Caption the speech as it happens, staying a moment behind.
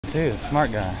too, the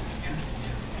smart guy.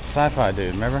 Sci-fi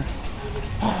dude, remember?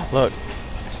 Look,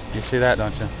 you see that,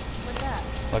 don't you? What's that?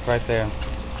 Look right there.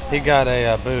 He got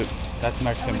a boot. That's a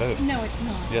Mexican boot. No, it's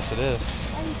not. Yes, it is.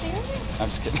 Are you serious? I'm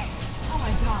just kidding. Oh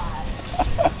my god.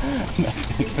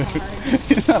 Mexican You're boot. hard.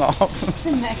 Isn't that awesome?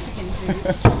 It's a Mexican boot.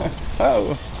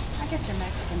 Oh. I got your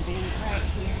Mexican boot right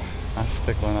here. I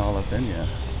stick one all up in you.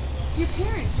 Your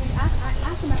parents, I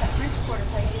asked them about that French Quarter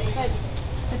place. They said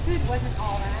the food wasn't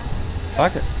all that.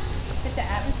 Fuck it. But the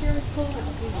atmosphere was cool, but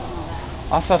the food wasn't all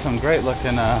that. I saw some great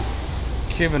looking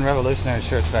Cuban revolutionary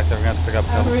shirts back there. We're going to have to pick up.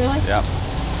 Oh, really? Yeah.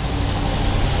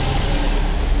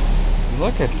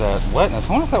 Look at that wetness.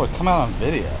 I wonder if that would come out on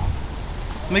video.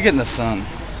 Let me get in the sun.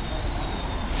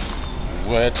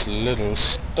 Wet little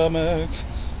stomach.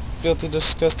 Filthy,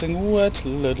 disgusting, wet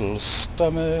little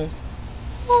stomach.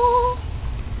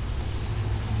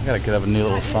 I gotta get up a new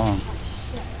little song.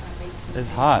 It's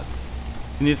hot.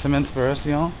 You need some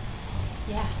inspiration?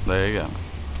 Yeah. There you go.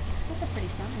 That's a pretty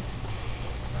song.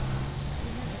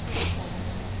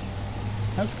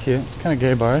 That's cute. Kind of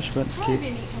gay barish, but it's cute.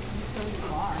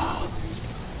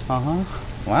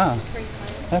 Wow.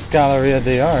 That's Galleria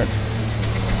de Art.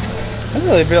 They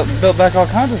really built back all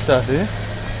kinds of stuff, dude.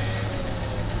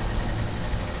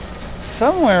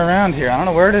 Somewhere around here, I don't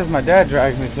know where it is, my dad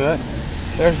drags me to it.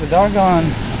 There's a doggone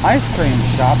ice cream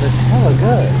shop that's hella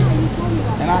good.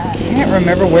 And I can't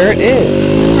remember where it is.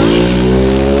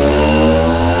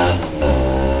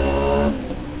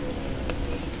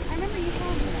 I remember you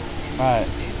told me that. Right.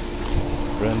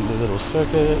 Friendly little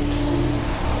circuit.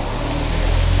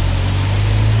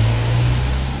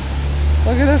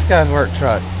 Look at this guy's work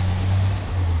truck.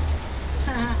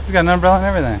 He's got an umbrella and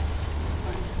everything.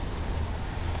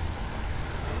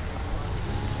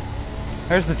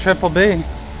 There's the Triple B.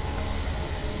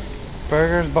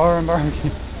 Burgers, Bar and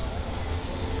Barbecue.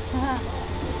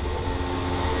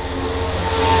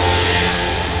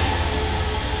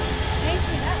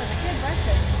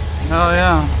 Oh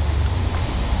yeah.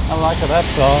 I like that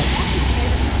sauce.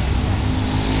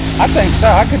 I think so.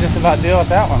 I could just about deal with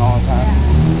that one all the time.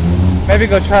 Maybe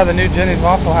go try the new Jenny's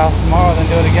Waffle House tomorrow, then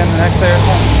do it again the next day or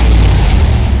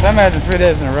something. I imagine 3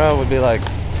 days in a row would be like,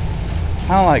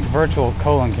 kind of like virtual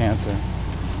colon cancer.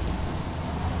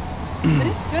 But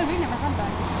it's good. We've never come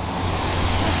back.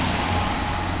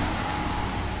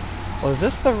 Well, is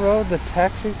this the road the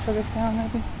taxi took us down,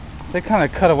 maybe? They kind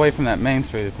of cut away from that main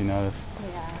street, if you notice.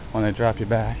 Yeah. When they drop you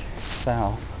back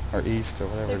south or east or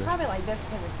whatever They're it is. probably like this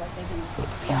because it's like they can.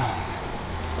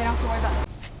 They don't have to worry about this.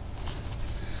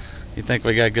 You think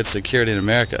we got good security in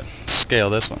America? Scale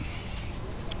this one.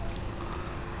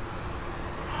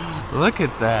 Look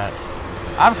at that.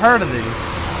 I've heard of these.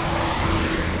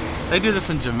 They do this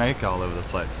in Jamaica all over the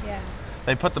place. Yeah.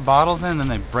 They put the bottles in and then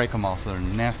they break them all so they're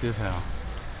nasty as hell.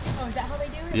 Oh, is that how they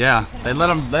do it? Yeah, they let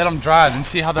them dry and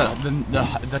see how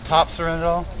the tops are in it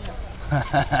all.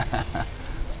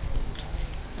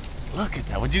 Look at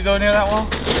that. Would you go near that wall?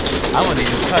 I wouldn't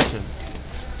even touch it.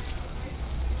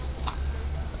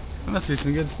 There must be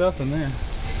some good stuff in there.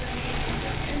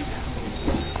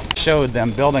 Showed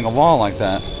them building a wall like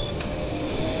that.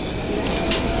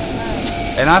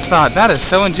 And I thought, that is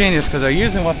so ingenious because they're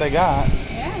using what they got.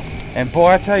 Yeah. And boy,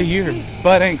 I tell you, your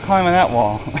butt ain't climbing that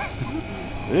wall.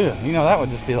 Ew, you know, that would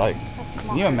just be like,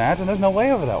 can you imagine? There's no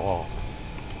way over that wall.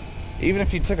 Even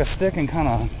if you took a stick and kind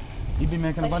of, you'd be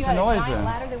making a bunch of noise then.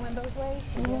 Ladder that went both ways?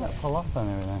 Yeah, pull up and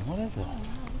everything. What is it?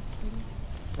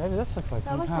 Maybe this looks like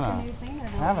some kind of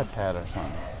habitat or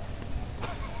something.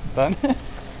 Doesn't it?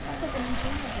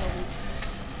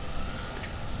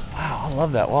 Wow, I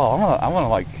love that wall. I want to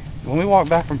like, when we walk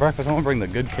back from breakfast, I want to bring the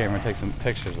good camera and take some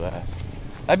pictures of that.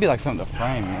 That'd be like something to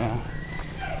frame, you know?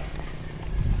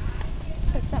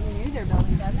 Looks like something new they're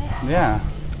building, doesn't it? Yeah.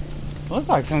 It looks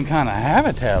like some kind of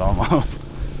habitat almost.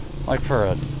 Like for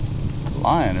a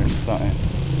lion or something.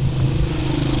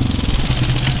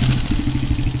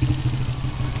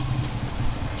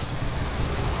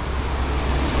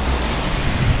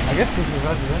 I guess this is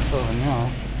residential, you know.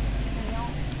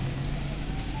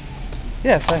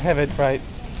 Yes, I have it right.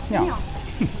 Yeah. I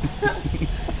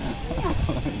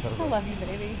love you,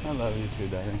 baby. I love you too,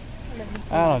 Daddy. I love you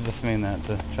too. I don't just mean that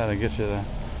to try to get you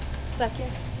Suck you.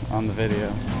 on the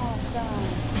video. Awesome.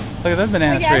 Look at those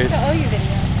banana I trees. still owe you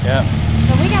video. Yep.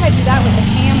 But we gotta do that with the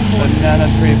camcorder.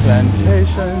 Banana tree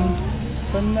plantation.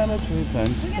 Banana tree We gotta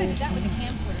do plantation. that with the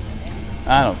camcorder today.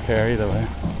 I don't care either way.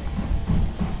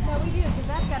 No, we do, because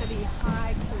that's gotta be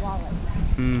high quality.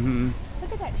 Mm-hmm.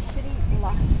 Look at that shitty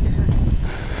lobster.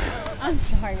 I'm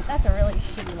sorry, but that's a really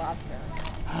shitty lobster.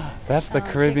 That's the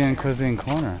Caribbean picture. cuisine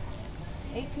corner.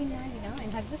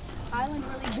 $18.99. Has this island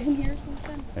really been here since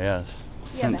then? Yes.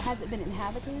 Yeah, but has it been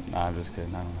inhabited? Nah, I'm just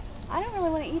kidding. I don't know. I don't really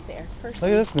want to eat there, Look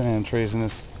personally. at this banana trees and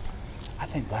this. I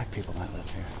think black people might live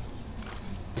here.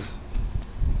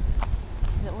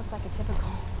 Because it looks like a typical.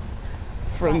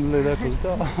 Friendly little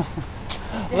dog.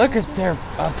 Look at their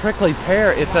prickly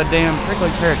pear. It's a damn prickly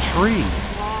pear tree.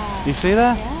 Wow. You see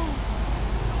that?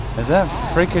 Yeah. Is that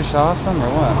freakish awesome or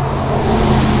what?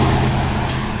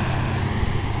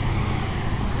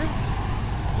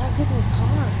 Yeah, people with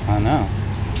cars. I know.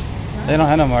 They don't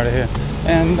have no more to here.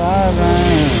 And I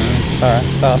ran. Sorry, I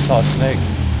thought I saw a snake.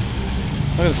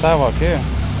 Look at the sidewalk here.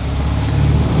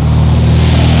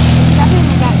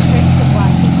 Definitely got tricks of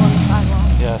black people on the sidewalk.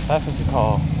 Yes, that's what you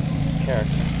call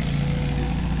character.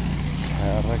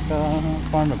 Character,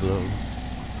 farmer blue.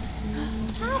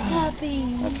 Hi,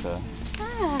 puppy. That's a.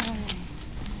 Hi.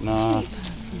 No,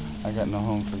 Sweet. I got no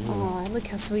home for you. Aw, look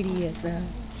how sweet he is, though.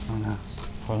 Oh no,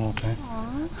 poor little thing.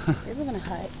 Aw, they live in a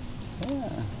hut. Yeah.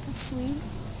 That's sweet.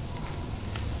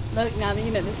 Look, now that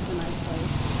you know this is a nice place.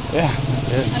 Yeah,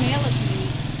 it I mean, it looks neat.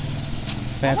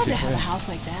 I'd love fancy to have a place. house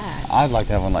like that. I'd like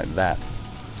to have one like that.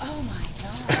 Oh my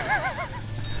god.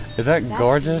 Is that That's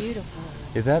gorgeous?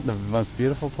 beautiful. Is that the most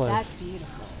beautiful place? That's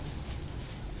beautiful.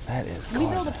 That is Can we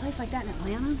build a gorgeous. place like that in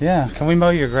Atlanta? Yeah, can we mow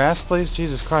your grass, please?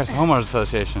 Jesus Christ, homeowners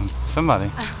association. Somebody.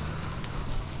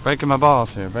 Breaking my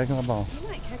balls here, breaking my balls. You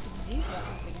might catch a disease like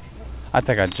this big as I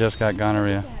think I just got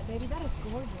gonorrhea. that, baby. That is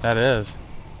gorgeous. That is.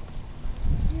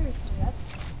 Seriously,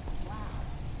 that's just, wow.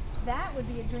 That would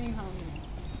be a dream home to me.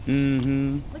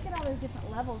 Mm-hmm. Look at all those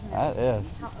different levels and That everything.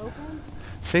 is. How open.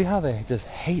 See how they just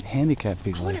hate handicapped I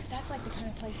people. wonder if that's like the kind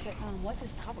of place that, what's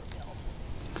his tower built?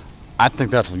 I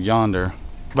think that's yonder.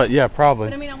 But yeah, probably.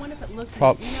 But I mean, I wonder if it looks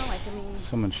Prob- like, you know, like, I mean,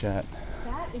 Someone chat.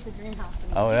 that is a dream house to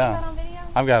me. Oh, Did yeah. you get that on video?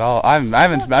 I've got all.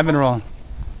 I've been rolling.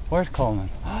 Where's Coleman?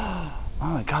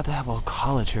 Oh my God, they have a whole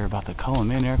college here about the Coleman.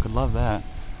 Me and Eric would love that.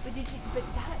 But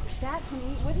that to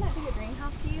me, wouldn't that be a dream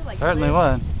house to you? Like, Certainly to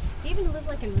live, would. even to live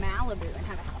like in Malibu and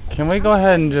have a house like Can that. we go I'm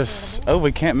ahead sure and that'd be just? affordable. Oh,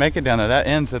 we can't make it down there. That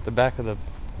ends at the back of the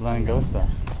Langosta.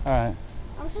 All right.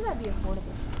 I'm sure that'd be affordable.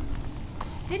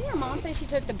 Didn't your mom say she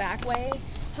took the back way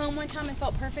home one time and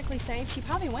felt perfectly safe? She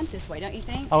probably went this way, don't you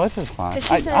think? Oh, this is fine. 'Cause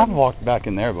she said- I've walked back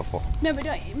in there before. No, but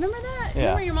don't you remember that? Yeah.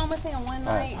 Remember your mom was saying one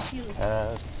night she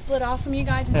Uh split off from you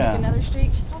guys and Yeah. took another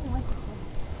street? She probably went this way.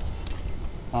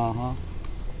 huh.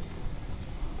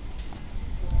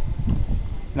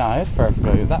 No, it's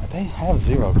perfectly. They have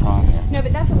zero crime here. No,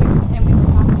 but that's what we were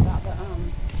talking about the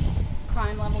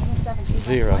crime levels and stuff. And she's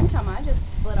Zero. like, one time I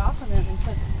just split off from them and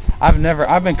took.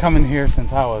 I've been coming here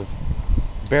since I was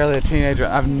barely a teenager.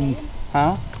 Huh? Look at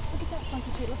that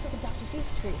funky tree. It looks like a Dr.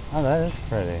 Seuss tree. Oh, that is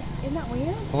pretty. Isn't that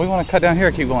weird? We want to cut down here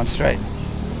or keep going straight?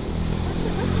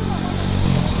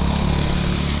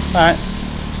 All right.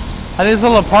 Are these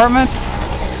little apartments?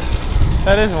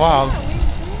 That is wild. Isn't that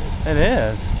weird tree? It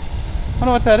is. I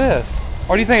wonder what that is.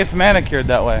 Or do you think it's manicured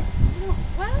that way?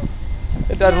 Well,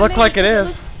 It does Yeah, look maybe like it because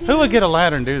it is. looks Who would get a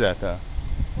ladder and do that though?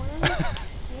 well, yeah, good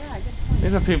point.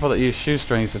 These are people that use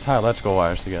shoestrings to tie electrical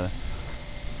wires together.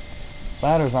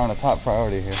 Ladders aren't a top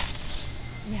priority here.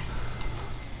 Yeah.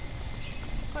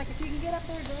 It's like if you can get up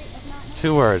there, great. If not, no.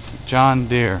 2 words. John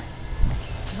Deere.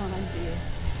 John Deere.